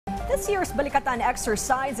This year's Balikatan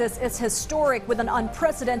exercises is historic with an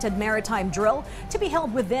unprecedented maritime drill to be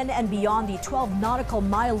held within and beyond the 12 nautical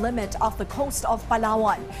mile limit off the coast of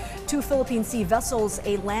Palawan. Two Philippine Sea vessels,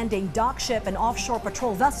 a landing dock ship and offshore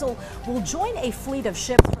patrol vessel, will join a fleet of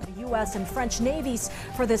ships from the U.S. and French navies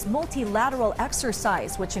for this multilateral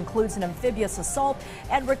exercise, which includes an amphibious assault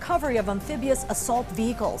and recovery of amphibious assault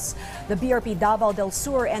vehicles. The BRP Davao del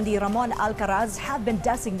Sur and the Ramon Alcaraz have been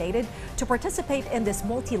designated to participate in this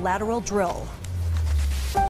multilateral drill.